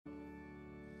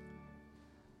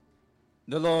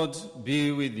The Lord be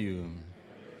with you.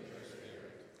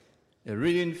 A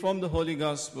reading from the Holy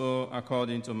Gospel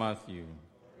according to Matthew.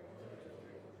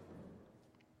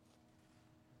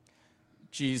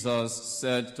 Jesus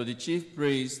said to the chief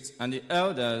priests and the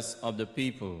elders of the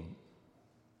people,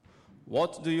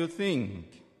 "What do you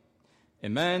think? A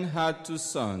man had 2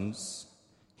 sons.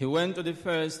 He went to the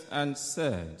first and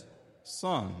said,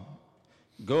 'Son,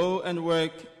 go and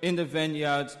work in the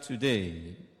vineyard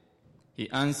today.' He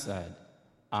answered,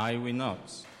 'I will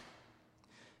not.'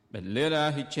 But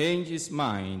later he changed his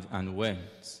mind and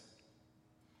went.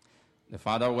 The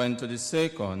father went to the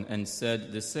second and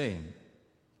said the same.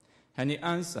 And he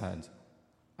answered,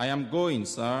 'I am going,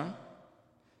 sir.'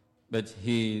 But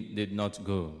he did not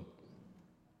go.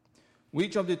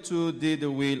 Which of the 2 did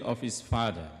the will of his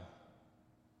father?"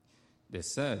 They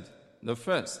said, "The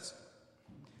first."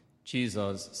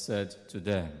 Jesus said to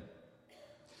them,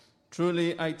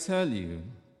 "Truly I tell you,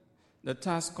 the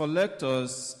tax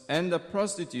collectors and the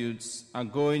prostitutes are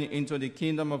going into the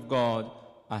kingdom of God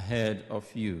ahead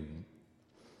of you.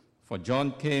 For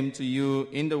John came to you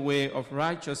in the way of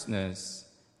righteousness,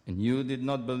 and you did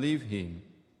not believe him.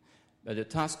 But the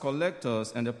tax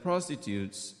collectors and the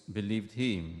prostitutes believed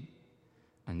him.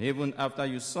 And even after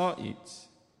you saw it,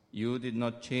 you did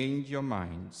not change your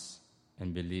minds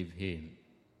and believe him."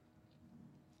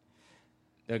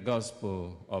 The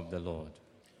Gospel of the Lord.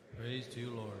 Praise to you,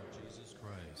 Lord Jesus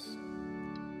Christ.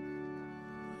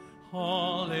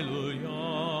 Hallelujah,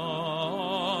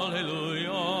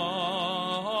 hallelujah,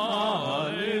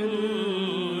 hallelujah,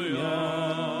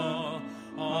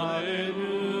 hallelujah,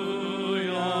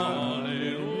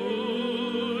 hallelujah,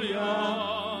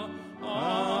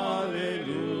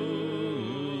 hallelujah.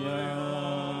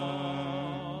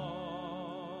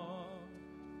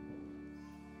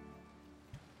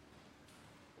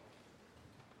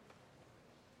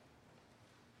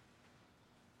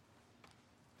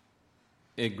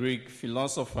 A Greek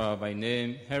philosopher by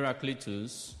name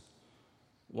Heraclitus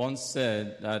once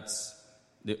said that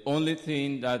the only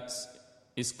thing that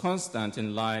is constant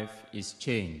in life is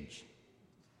change.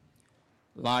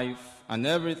 Life and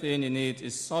everything in it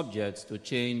is subject to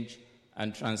change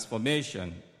and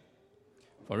transformation.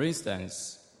 For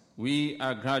instance, we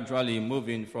are gradually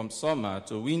moving from summer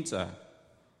to winter,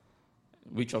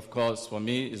 which of course for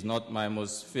me is not my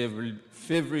most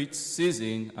favorite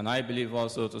season, and I believe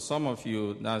also to some of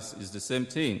you that is the same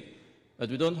thing. But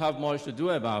we don't have much to do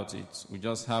about it. We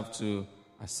just have to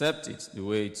accept it the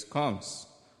way it comes.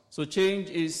 So change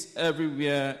is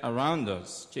everywhere around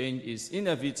us. Change is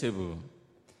inevitable.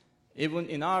 Even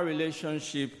in our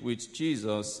relationship with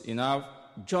Jesus, in our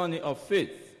journey of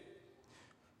faith,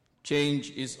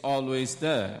 change is always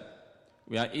there.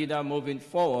 We are either moving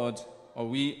forward or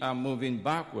we are moving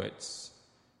backwards.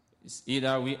 It's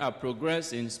either we are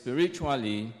progressing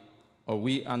spiritually or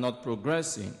we are not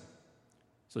progressing.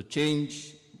 So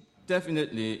change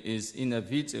definitely is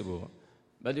inevitable.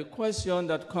 But the question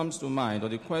that comes to mind, or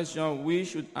the question we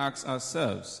should ask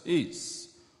ourselves is,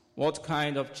 what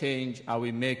kind of change are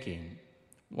we making?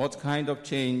 What kind of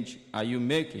change are you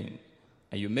making?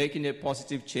 Are you making a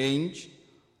positive change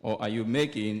or are you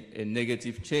making a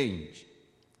negative change?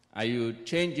 Are you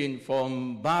changing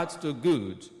from bad to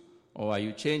good, or are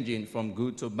you changing from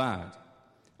good to bad?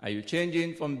 Are you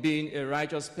changing from being a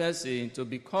righteous person to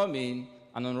becoming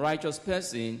an unrighteous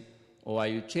person, or are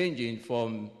you changing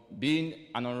from being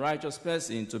an unrighteous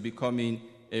person to becoming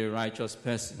a righteous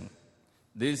person?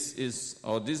 These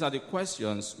are the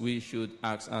questions we should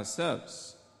ask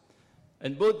ourselves.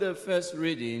 And both the first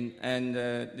reading and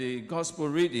the gospel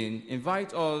reading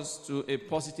invite us to a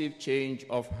positive change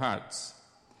of hearts.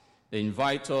 They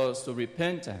invite us to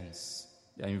repentance.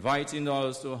 They're inviting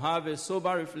us to have a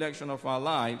sober reflection of our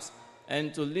lives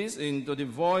and to listen to the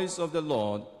voice of the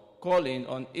Lord calling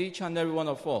on each and every one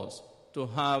of us to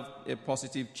have a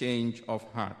positive change of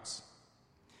heart.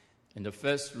 In the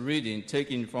first reading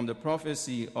taken from the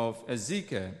prophecy of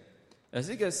Ezekiel,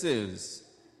 Ezekiel says,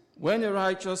 "When a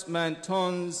righteous man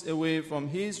turns away from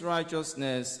his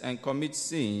righteousness and commits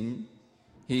sin,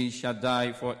 he shall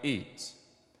die for it.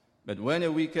 But when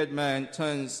a wicked man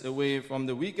turns away from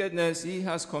the wickedness he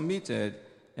has committed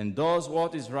and does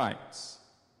what is right,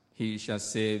 he shall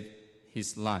save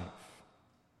his life."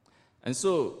 And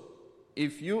so,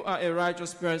 if you are a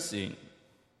righteous person,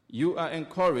 you are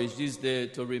encouraged this day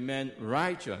to remain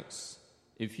righteous.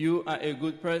 If you are a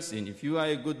good person, if you are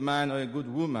a good man or a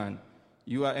good woman,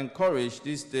 you are encouraged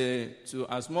this day to,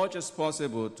 as much as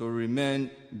possible, to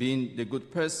remain being the good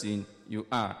person you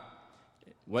are.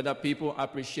 Whether people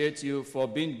appreciate you for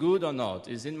being good or not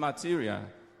is immaterial.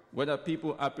 Whether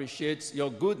people appreciate your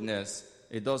goodness,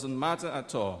 it doesn't matter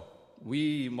at all.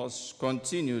 we must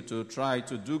continue to try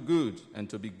to do good and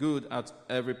to be good at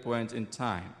every point in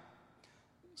time.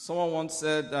 Someone once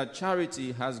said that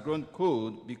charity has grown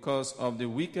cold because of the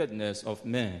wickedness of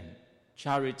men.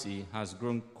 Charity has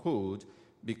grown cold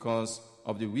because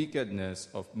of the wickedness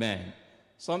of men.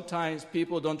 Sometimes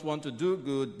people don't want to do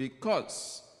good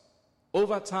because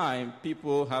over time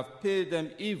people have paid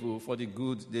them evil for the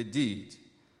good they did.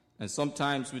 And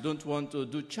sometimes we don't want to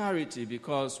do charity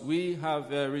because we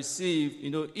have received,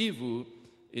 evil,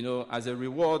 as a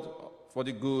reward for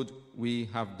the good we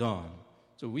have done.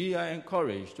 So we are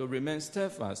encouraged to remain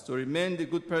steadfast, to remain the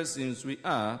good persons we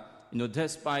are,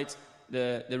 despite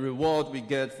the reward we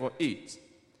get for it.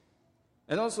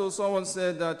 And also someone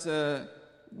said that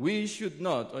we should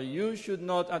not, or you should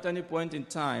not at any point in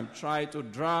time try to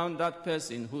drown that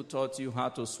person who taught you how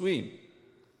to swim.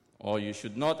 Or you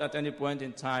should not at any point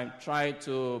in time try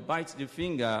to bite the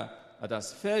finger that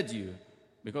has fed you.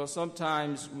 Because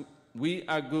sometimes we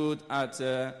are good at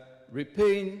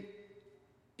repaying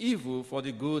evil for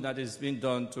the good that is being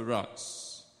done to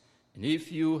us. And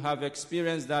if you have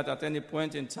experienced that at any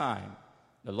point in time,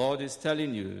 the Lord is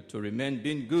telling you to remain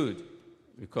being good,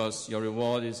 because your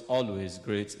reward is always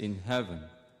great in heaven.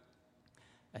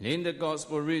 And in the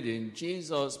gospel reading,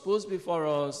 Jesus puts before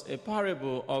us a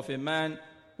parable of a man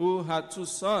who had 2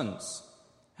 sons.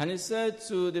 And he said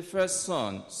to the first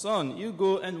son, "Son, you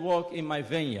go and work in my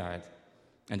vineyard."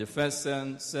 And the first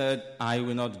son said, "I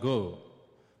will not go."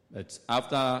 But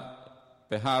after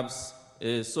perhaps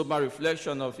a sober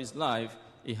reflection of his life,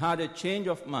 he had a change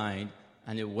of mind,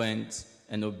 and he went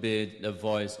and obeyed the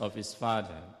voice of his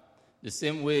father. The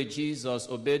same way Jesus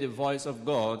obeyed the voice of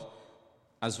God,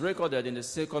 as recorded in the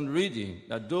second reading,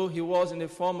 that though he was in the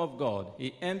form of God,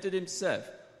 he emptied himself,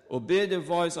 obeyed the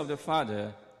voice of the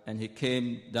Father, and he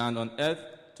came down on earth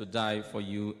to die for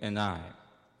you and I.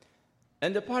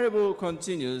 And the parable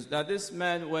continues that this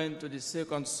man went to the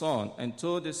second son and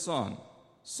told the son,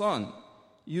 "Son,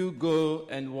 you go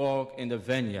and work in the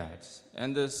vineyard."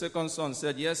 And the second son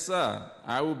said, "Yes, sir,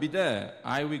 I will be there.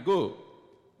 I will go."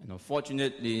 And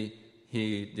unfortunately,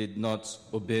 he did not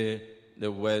obey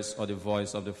the words or the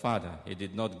voice of the Father. He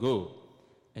did not go.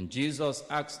 And Jesus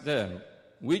asked them,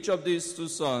 which of these 2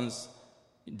 sons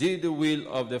did the will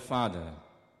of the Father?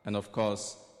 And of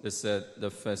course, they said the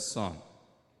first son.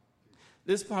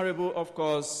 This parable, of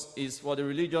course, is for the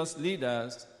religious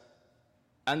leaders,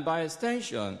 and by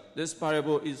extension, this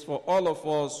parable is for all of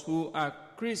us who are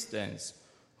Christians,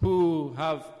 who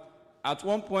have at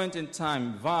one point in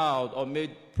time vowed or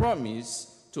made promise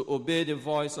to obey the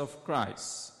voice of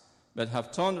Christ, but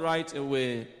have turned right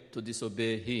away to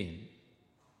disobey him.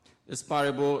 This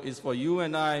parable is for you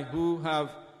and I who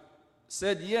have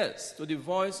said yes to the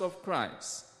voice of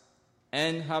Christ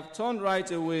and have turned right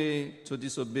away to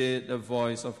disobey the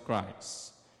voice of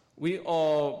Christ. We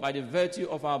all, by the virtue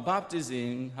of our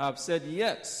baptism, have said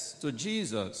yes to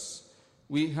Jesus.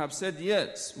 We have said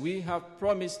yes. We have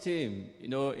promised him,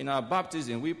 in our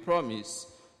baptism, we promise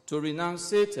to renounce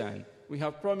Satan. We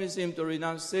have promised him to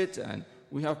renounce Satan.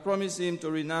 We have promised him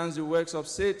to renounce the works of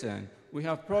Satan. We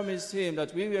have promised him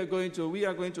that we are going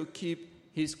to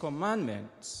keep his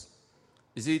commandments.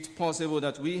 Is it possible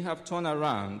that we have turned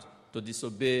around to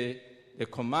disobey the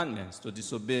commandments, to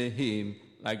disobey him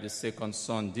like the second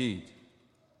son did?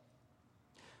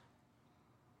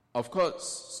 Of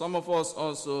course, some of us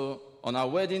also, on our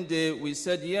wedding day, we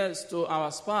said yes to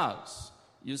our spouse.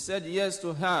 You said yes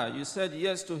to her. You said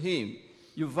yes to him.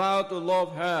 You vowed to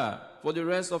love her for the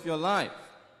rest of your life.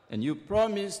 And you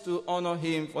promised to honor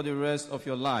him for the rest of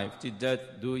your life, till death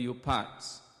do you part.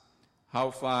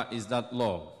 How far is that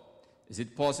love? Is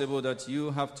it possible that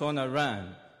you have turned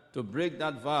around to break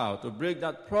that vow, to break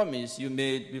that promise you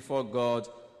made before God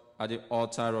at the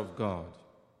altar of God?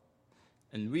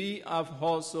 And we have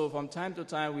also, from time to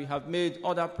time, we have made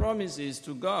other promises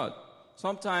to God.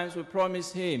 Sometimes we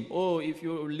promise him, if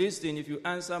you listen, if you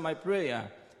answer my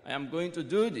prayer, I am going to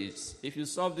do this. If you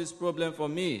solve this problem for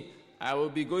me, I will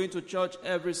be going to church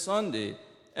every Sunday.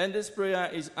 And this prayer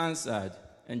is answered.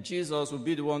 And Jesus will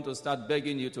be the one to start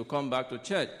begging you to come back to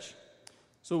church.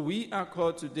 So we are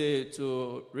called today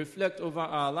to reflect over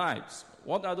our lives.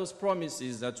 What are those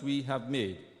promises that we have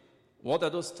made? What are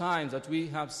those times that we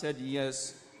have said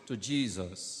yes to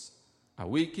Jesus? Are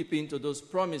we keeping to those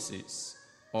promises?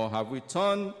 Or have we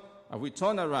turned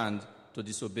around to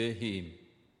disobey him?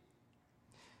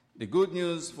 The good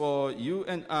news for you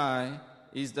and I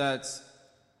is that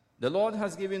the Lord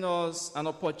has given us an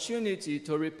opportunity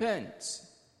to repent.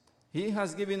 He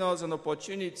has given us an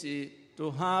opportunity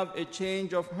to have a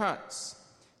change of hearts.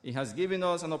 He has given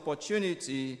us an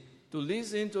opportunity to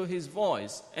listen to his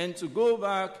voice and to go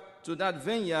back to that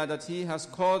vineyard that he has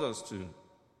called us to.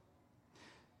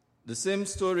 The same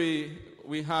story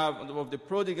we have of the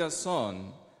prodigal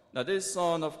son, that this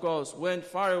son, of course, went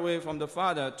far away from the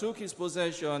father, took his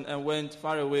possession, and went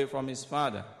far away from his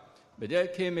father. But there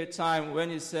came a time when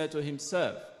he said to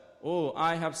himself, "Oh,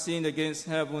 I have sinned against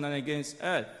heaven and against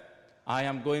earth. I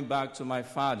am going back to my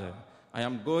father. I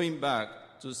am going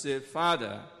back to say,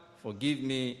 Father, forgive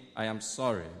me, I am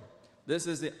sorry." This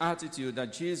is the attitude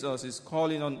that Jesus is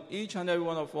calling on each and every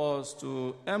one of us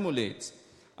to emulate.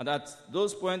 And at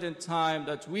those points in time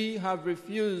that we have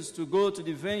refused to go to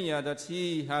the vineyard that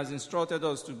he has instructed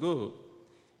us to go,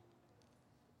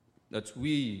 that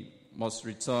we must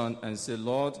return and say,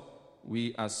 "Lord,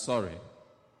 we are sorry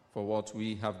for what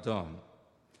we have done."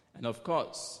 And of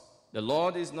course, the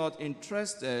Lord is not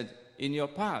interested in your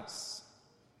past.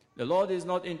 The Lord is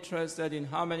not interested in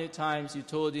how many times you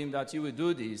told him that you will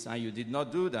do this and you did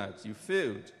not do that. You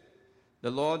failed.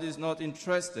 The Lord is not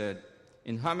interested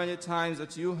in how many times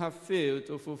that you have failed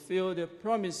to fulfill the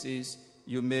promises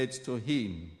you made to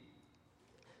him.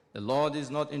 The Lord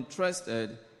is not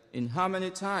interested in how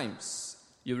many times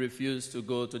you refuse to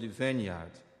go to the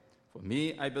vineyard. For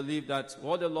me, I believe that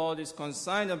what the Lord is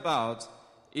concerned about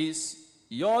is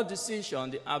your decision,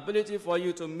 the ability for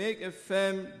you to make a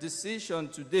firm decision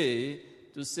today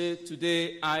to say,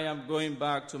 "Today I am going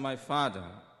back to my Father."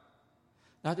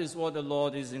 That is what the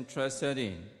Lord is interested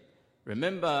in.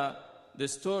 Remember the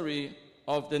story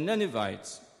of the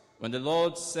Ninevites, when the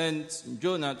Lord sent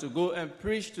Jonah to go and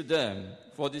preach to them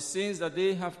for the sins that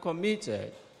they have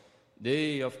committed.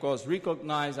 They, of course,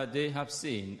 recognized that they have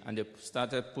sinned, and they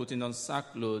started putting on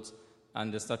sackcloth,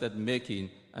 and they started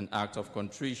making an act of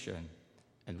contrition.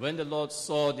 And when the Lord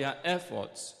saw their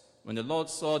efforts, when the Lord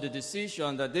saw the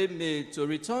decision that they made to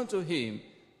return to him,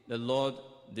 the Lord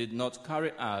did not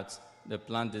carry out the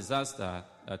planned disaster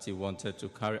that he wanted to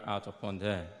carry out upon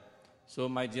them. So,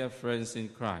 my dear friends in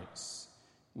Christ,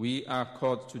 we are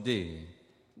called today,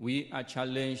 we are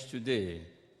challenged today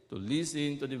to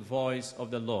listen to the voice of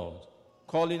the Lord,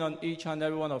 calling on each and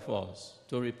every one of us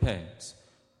to repent,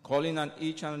 calling on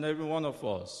each and every one of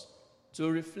us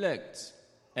to reflect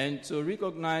and to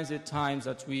recognize the times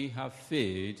that we have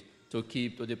failed to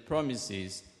keep to the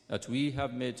promises that we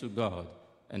have made to God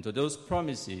and to those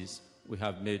promises we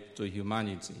have made to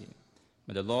humanity.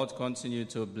 May the Lord continue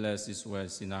to bless his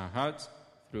words in our hearts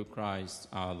through Christ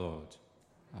our Lord.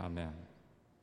 Amen.